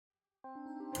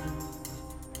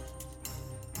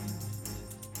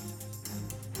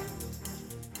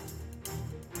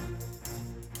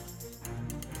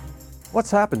What's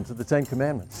happened to the Ten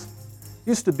Commandments?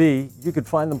 Used to be, you could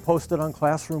find them posted on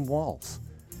classroom walls,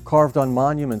 carved on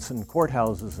monuments in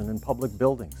courthouses and in public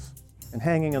buildings, and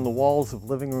hanging on the walls of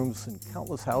living rooms in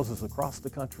countless houses across the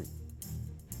country.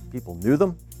 People knew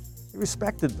them, they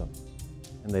respected them,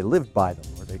 and they lived by them,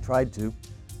 or they tried to.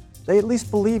 They at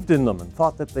least believed in them and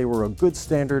thought that they were a good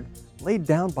standard laid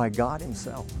down by God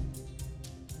Himself.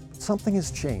 But something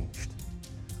has changed.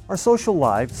 Our social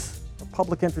lives, our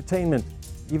public entertainment,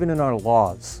 even in our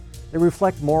laws, they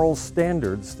reflect moral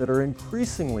standards that are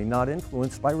increasingly not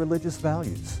influenced by religious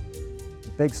values.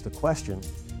 It begs the question,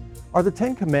 are the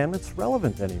Ten Commandments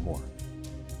relevant anymore?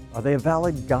 Are they a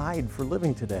valid guide for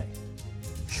living today?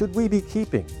 Should we be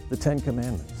keeping the Ten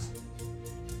Commandments?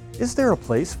 Is there a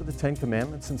place for the Ten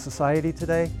Commandments in society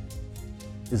today?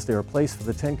 Is there a place for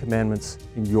the Ten Commandments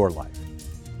in your life?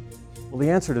 Well, the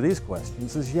answer to these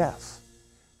questions is yes.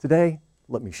 Today,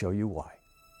 let me show you why.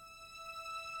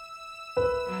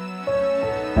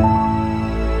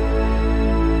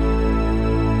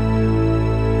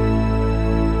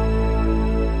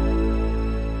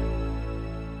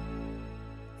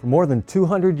 For more than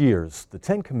 200 years, the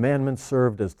Ten Commandments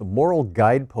served as the moral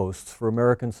guideposts for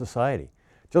American society,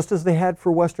 just as they had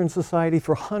for Western society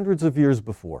for hundreds of years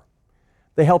before.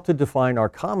 They helped to define our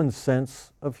common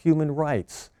sense of human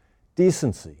rights,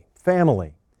 decency,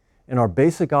 family, and our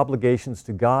basic obligations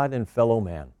to God and fellow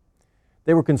man.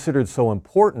 They were considered so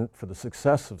important for the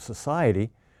success of society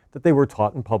that they were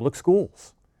taught in public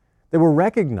schools. They were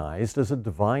recognized as a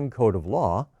divine code of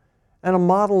law and a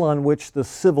model on which the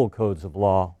civil codes of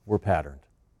law were patterned.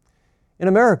 In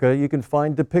America, you can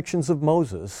find depictions of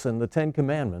Moses and the Ten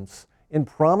Commandments in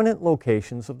prominent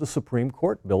locations of the Supreme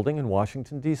Court building in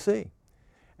Washington, D.C.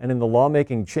 And in the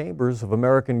lawmaking chambers of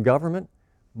American government,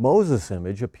 Moses'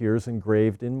 image appears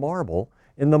engraved in marble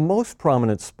in the most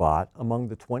prominent spot among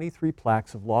the 23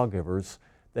 plaques of lawgivers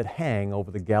that hang over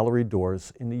the gallery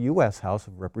doors in the U.S. House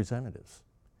of Representatives.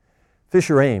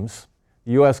 Fisher Ames,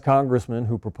 the U.S. Congressman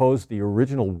who proposed the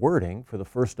original wording for the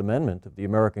First Amendment of the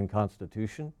American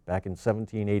Constitution back in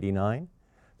 1789.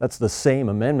 That's the same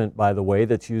amendment, by the way,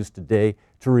 that's used today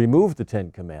to remove the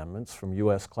Ten Commandments from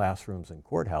U.S. classrooms and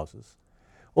courthouses.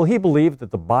 Well, he believed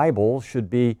that the Bible should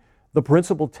be the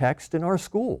principal text in our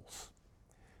schools.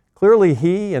 Clearly,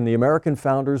 he and the American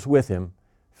founders with him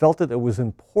felt that it was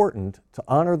important to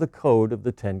honor the code of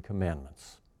the Ten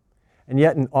Commandments. And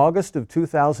yet, in August of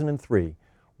 2003,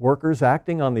 workers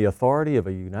acting on the authority of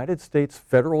a United States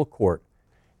federal court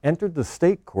entered the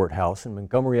state courthouse in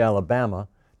Montgomery, Alabama,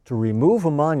 to remove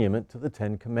a monument to the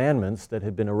Ten Commandments that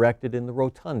had been erected in the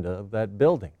rotunda of that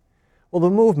building. Well, the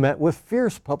move met with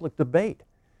fierce public debate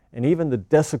and even the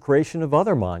desecration of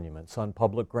other monuments on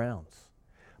public grounds.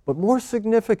 But more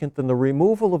significant than the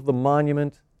removal of the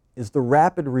monument is the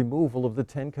rapid removal of the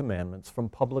Ten Commandments from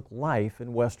public life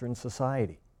in Western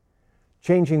society.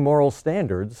 Changing moral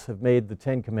standards have made the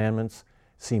Ten Commandments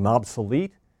seem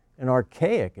obsolete and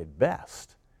archaic at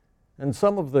best. And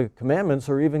some of the commandments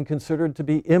are even considered to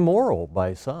be immoral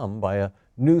by some, by a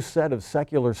new set of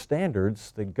secular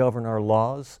standards that govern our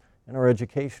laws and our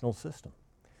educational system.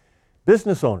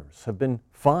 Business owners have been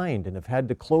fined and have had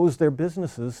to close their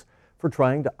businesses for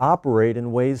trying to operate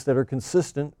in ways that are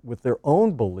consistent with their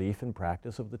own belief and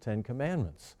practice of the Ten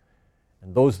Commandments.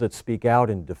 And those that speak out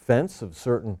in defense of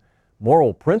certain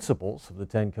moral principles of the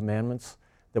Ten Commandments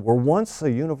that were once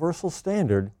a universal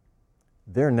standard,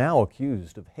 they're now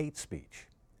accused of hate speech.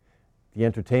 The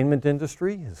entertainment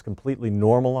industry has completely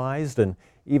normalized and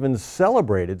even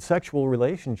celebrated sexual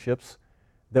relationships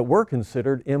that were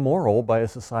considered immoral by a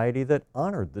society that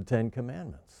honored the Ten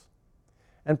Commandments.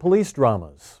 And police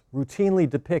dramas routinely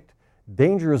depict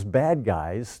dangerous bad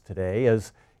guys today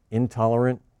as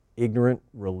intolerant, ignorant,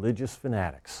 religious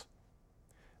fanatics.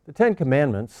 The Ten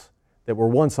Commandments that were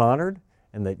once honored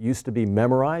and that used to be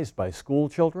memorized by school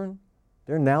children,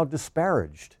 they're now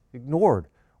disparaged, ignored,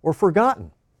 or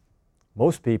forgotten.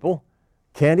 Most people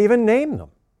can't even name them.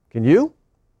 Can you?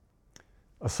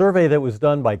 A survey that was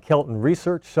done by Kelton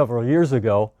Research several years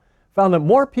ago found that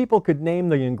more people could name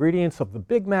the ingredients of the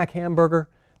Big Mac hamburger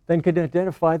than could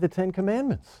identify the Ten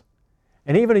Commandments.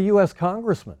 And even a U.S.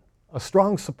 congressman, a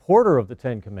strong supporter of the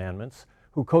Ten Commandments,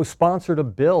 who co-sponsored a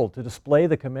bill to display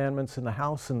the commandments in the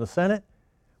House and the Senate,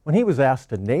 when he was asked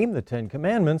to name the Ten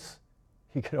Commandments,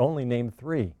 he could only name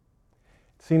 3. It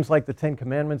seems like the Ten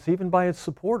Commandments, even by its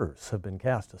supporters, have been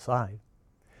cast aside.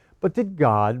 But did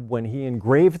God, when He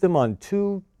engraved them on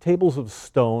 2 tables of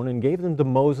stone and gave them to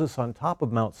Moses on top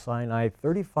of Mount Sinai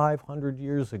 3,500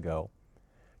 years ago,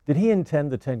 did He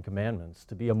intend the Ten Commandments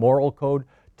to be a moral code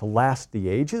to last the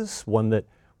ages, one that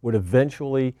would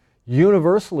eventually,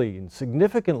 universally and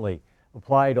significantly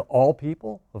apply to all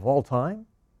people of all time?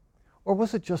 Or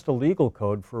was it just a legal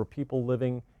code for people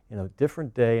living in a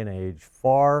different day and age,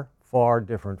 far, far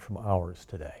different from ours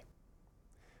today?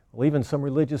 Well, even some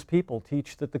religious people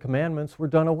teach that the commandments were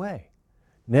done away,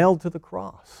 nailed to the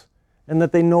cross, and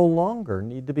that they no longer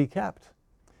need to be kept.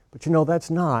 But you know, that's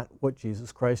not what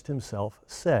Jesus Christ himself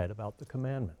said about the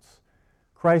commandments.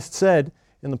 Christ said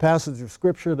in the passage of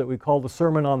Scripture that we call the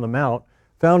Sermon on the Mount,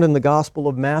 found in the Gospel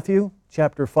of Matthew,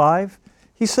 chapter 5,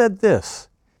 he said this.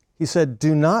 He said,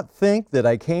 "Do not think that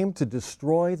I came to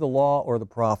destroy the law or the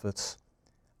prophets.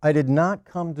 I did not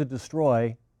come to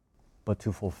destroy, but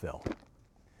to fulfill."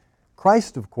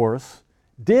 Christ, of course,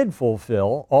 did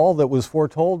fulfill all that was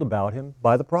foretold about him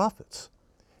by the prophets.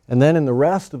 And then in the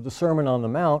rest of the Sermon on the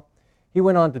Mount, he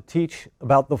went on to teach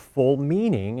about the full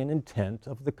meaning and intent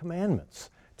of the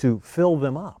commandments, to fill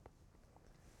them up.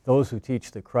 Those who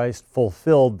teach that Christ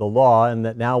fulfilled the law and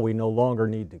that now we no longer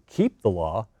need to keep the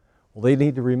law, well, they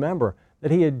need to remember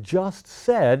that he had just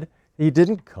said he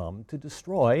didn't come to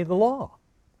destroy the law.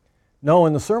 No,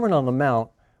 in the Sermon on the Mount,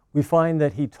 we find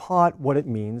that he taught what it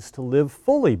means to live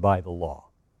fully by the law,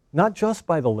 not just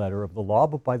by the letter of the law,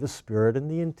 but by the spirit and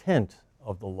the intent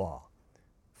of the law.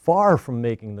 Far from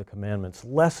making the commandments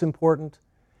less important,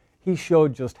 he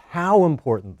showed just how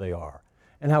important they are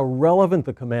and how relevant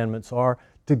the commandments are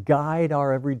to guide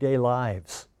our everyday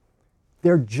lives.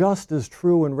 They're just as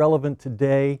true and relevant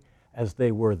today as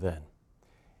they were then.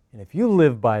 And if you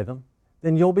live by them,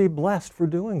 then you'll be blessed for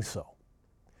doing so.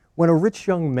 When a rich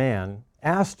young man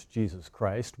asked Jesus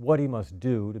Christ what he must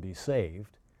do to be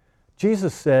saved,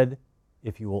 Jesus said,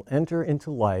 "If you will enter into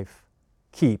life,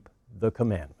 keep the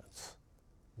commandments."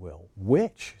 "Well,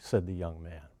 which?" said the young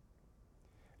man.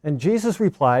 And Jesus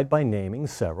replied by naming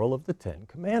several of the 10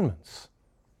 commandments.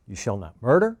 "You shall not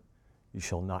murder, you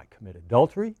shall not commit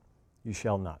adultery, you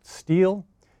shall not steal,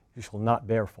 you shall not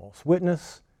bear false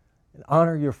witness, and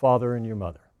honor your father and your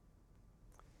mother."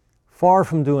 Far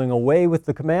from doing away with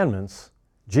the commandments,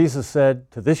 Jesus said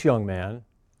to this young man,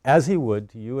 as he would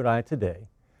to you and I today,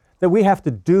 that we have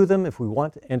to do them if we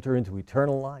want to enter into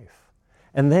eternal life.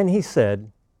 And then he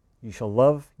said, "You shall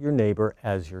love your neighbor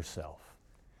as yourself."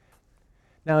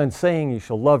 Now, in saying you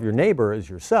shall love your neighbor as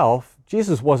yourself,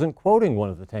 Jesus wasn't quoting one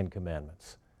of the 10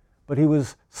 commandments, but he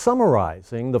was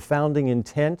summarizing the founding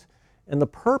intent and the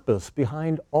purpose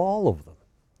behind all of them.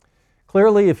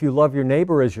 Clearly, if you love your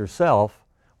neighbor as yourself,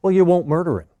 well, you won't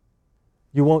murder him.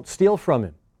 You won't steal from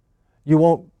him. You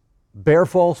won't bear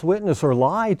false witness or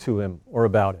lie to him or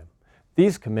about him.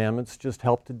 These commandments just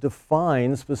help to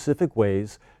define specific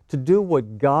ways to do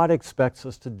what God expects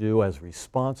us to do as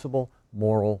responsible,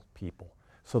 moral people,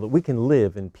 so that we can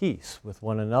live in peace with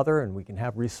one another and we can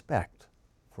have respect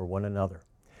for one another.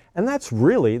 And that's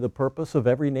really the purpose of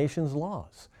every nation's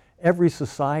laws. Every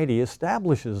society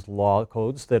establishes law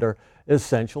codes that are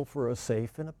essential for a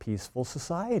safe and a peaceful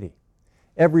society.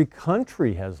 Every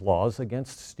country has laws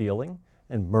against stealing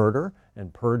and murder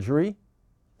and perjury,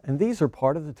 and these are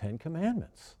part of the 10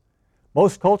 Commandments.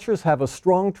 Most cultures have a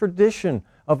strong tradition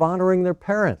of honoring their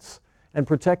parents and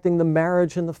protecting the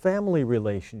marriage and the family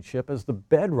relationship as the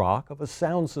bedrock of a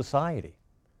sound society.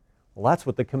 Well, that's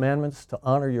what the commandments to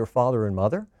honor your father and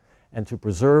mother and to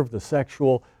preserve the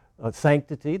sexual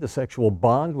sanctity, the sexual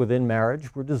bond within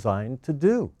marriage, were designed to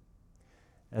do.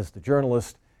 As the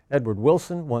journalist Edward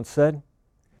Wilson once said,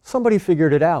 "Somebody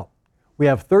figured it out. We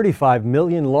have 35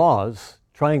 million laws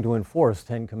trying to enforce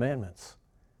 10 commandments."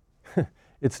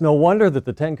 It's no wonder that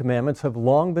the 10 commandments have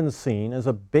long been seen as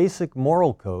a basic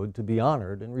moral code to be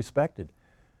honored and respected,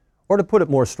 or to put it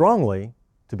more strongly,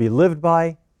 to be lived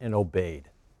by and obeyed.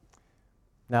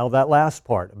 Now, that last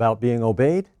part about being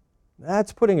obeyed,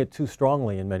 that's putting it too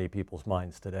strongly in many people's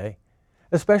minds today,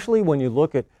 especially when you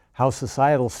look at how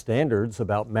societal standards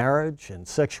about marriage and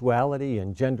sexuality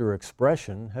and gender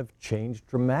expression have changed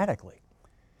dramatically.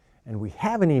 And we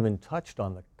haven't even touched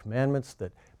on the commandments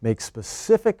that make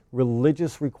specific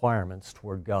religious requirements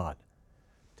toward God: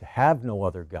 to have no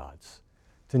other gods,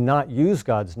 to not use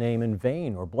God's name in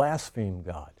vain or blaspheme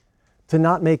God, to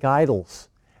not make idols,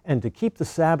 and to keep the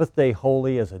Sabbath day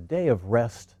holy as a day of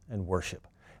rest and worship.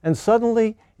 And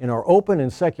suddenly, in our open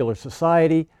and secular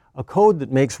society, a code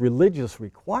that makes religious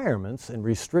requirements and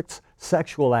restricts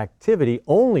sexual activity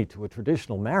only to a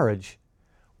traditional marriage,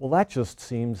 well, that just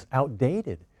seems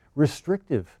outdated,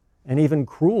 restrictive, and even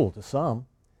cruel to some.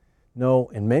 No,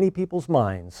 in many people's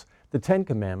minds, the 10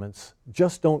 Commandments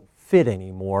just don't fit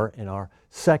anymore in our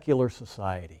secular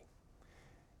society.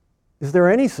 Is there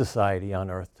any society on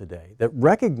earth today that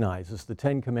recognizes the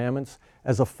 10 Commandments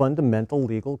as a fundamental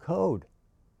legal code?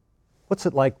 What's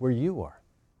it like where you are?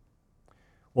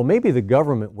 Well, maybe the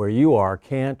government where you are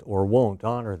can't or won't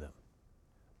honor them.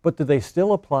 But do they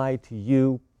still apply to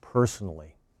you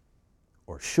personally?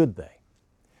 Or should they?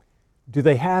 Do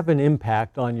they have an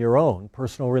impact on your own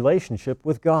personal relationship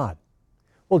with God?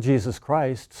 Well, Jesus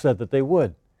Christ said that they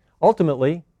would.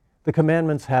 Ultimately, the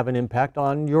commandments have an impact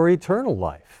on your eternal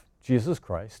life. Jesus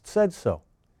Christ said so.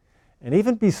 And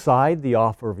even beside the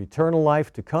offer of eternal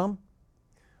life to come,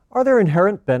 are there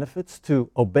inherent benefits to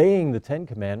obeying the Ten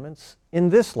Commandments in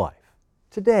this life,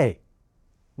 today,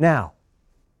 now?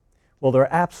 Well,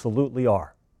 there absolutely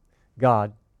are.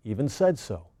 God even said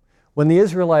so. When the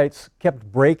Israelites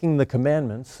kept breaking the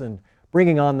commandments and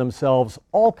bringing on themselves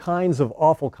all kinds of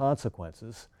awful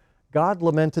consequences, God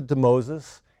lamented to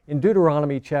Moses in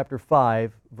Deuteronomy chapter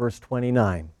 5, verse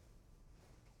 29.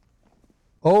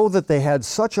 Oh, that they had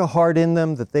such a heart in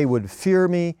them that they would fear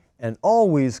me and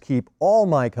always keep all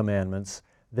my commandments,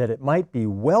 that it might be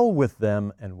well with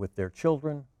them and with their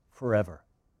children forever.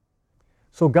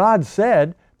 So God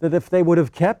said that if they would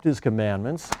have kept His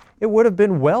commandments, it would have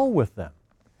been well with them.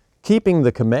 Keeping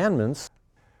the commandments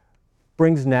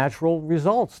brings natural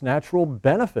results, natural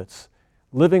benefits.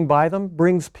 Living by them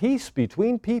brings peace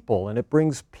between people, and it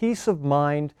brings peace of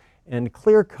mind and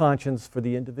clear conscience for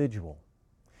the individual.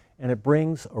 And it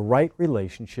brings a right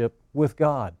relationship with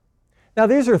God. Now,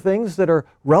 these are things that are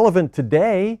relevant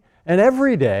today and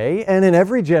every day and in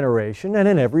every generation and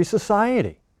in every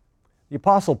society. The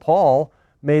Apostle Paul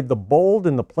made the bold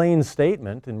and the plain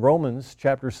statement in Romans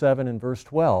chapter 7 and verse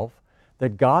 12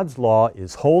 that God's law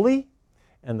is holy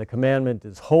and the commandment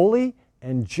is holy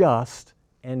and just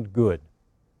and good.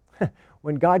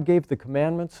 When God gave the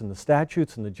commandments and the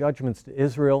statutes and the judgments to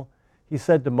Israel, He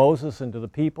said to Moses and to the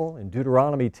people in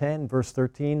Deuteronomy 10, verse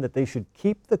 13, that they should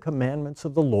keep the commandments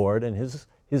of the Lord and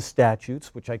His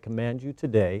statutes, which I command you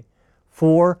today,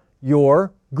 for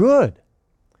your good.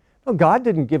 No, God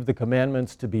didn't give the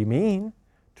commandments to be mean,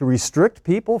 to restrict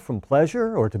people from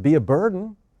pleasure, or to be a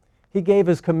burden. He gave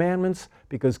His commandments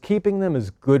because keeping them is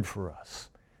good for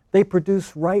us. They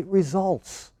produce right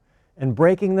results, and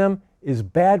breaking them is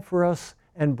bad for us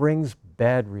and brings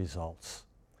bad results.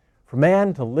 For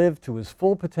man to live to his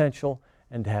full potential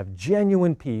and to have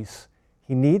genuine peace,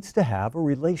 he needs to have a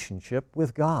relationship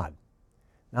with God.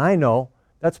 Now, I know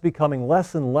that's becoming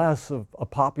less and less of a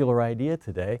popular idea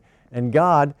today, and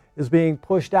God is being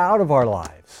pushed out of our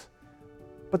lives.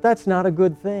 But that's not a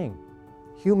good thing.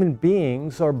 Human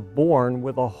beings are born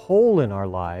with a hole in our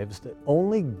lives that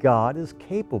only God is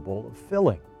capable of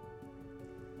filling.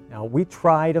 Now, we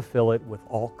try to fill it with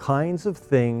all kinds of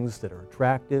things that are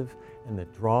attractive and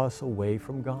that draw us away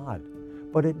from God,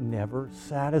 but it never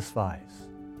satisfies.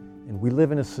 And we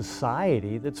live in a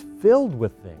society that's filled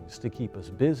with things to keep us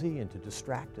busy and to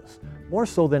distract us, more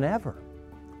so than ever.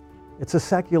 It's a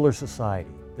secular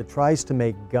society that tries to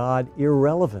make God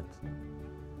irrelevant.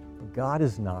 But God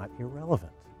is not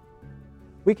irrelevant.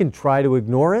 We can try to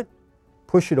ignore it,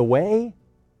 push it away,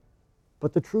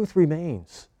 but the truth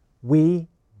remains. We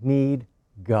need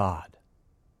God.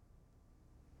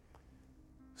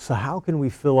 So how can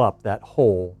we fill up that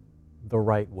hole the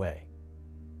right way?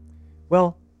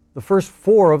 Well, the first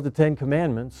 4 of the 10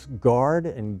 Commandments guard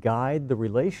and guide the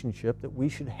relationship that we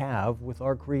should have with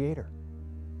our Creator.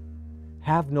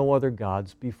 Have no other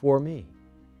gods before me.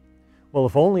 Well,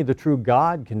 if only the true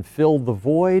God can fill the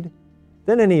void,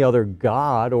 then any other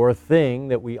god or thing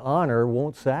that we honor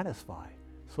won't satisfy.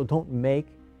 So don't make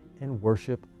and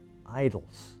worship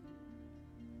idols.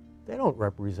 They don't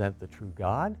represent the true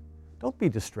God. Don't be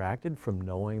distracted from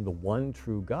knowing the one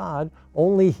true God.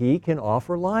 Only He can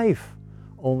offer life.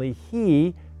 Only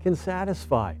He can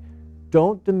satisfy.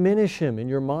 Don't diminish Him in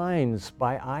your minds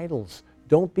by idols.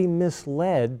 Don't be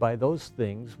misled by those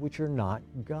things which are not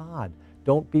God.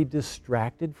 Don't be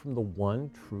distracted from the one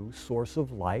true source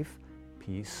of life,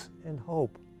 peace, and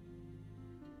hope.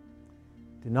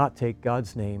 Do not take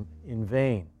God's name in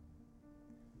vain.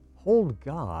 Hold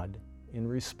God in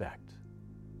respect.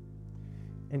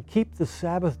 And keep the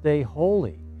Sabbath day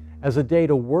holy as a day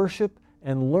to worship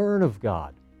and learn of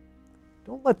God.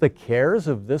 Don't let the cares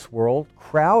of this world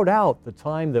crowd out the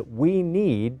time that we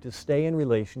need to stay in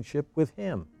relationship with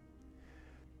Him.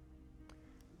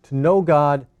 To know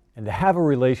God and to have a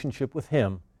relationship with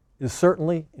Him is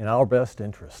certainly in our best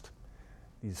interest.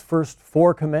 These first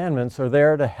 4 commandments are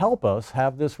there to help us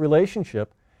have this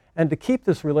relationship and to keep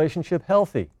this relationship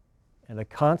healthy and a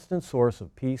constant source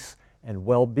of peace and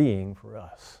well-being for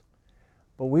us.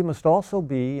 But we must also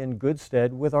be in good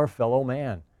stead with our fellow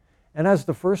man. And as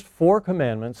the first 4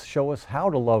 commandments show us how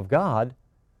to love God,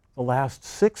 the last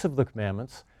 6 of the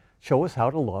commandments show us how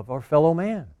to love our fellow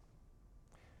man.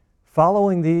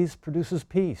 Following these produces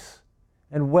peace,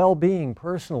 and well-being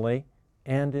personally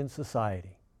and in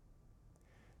society.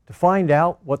 To find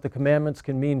out what the commandments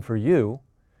can mean for you,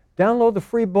 download the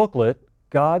free booklet,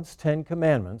 God's 10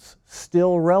 Commandments,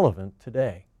 Still Relevant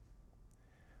Today.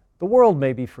 The world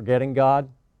may be forgetting God,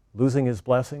 losing His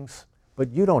blessings,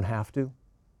 but you don't have to.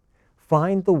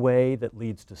 Find the way that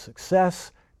leads to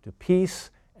success, to peace,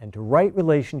 and to right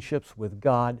relationships with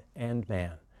God and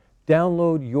man.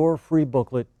 Download your free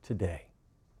booklet today.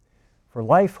 For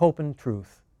Life, Hope, and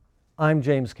Truth, I'm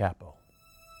James Capo.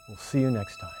 We'll see you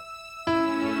next time.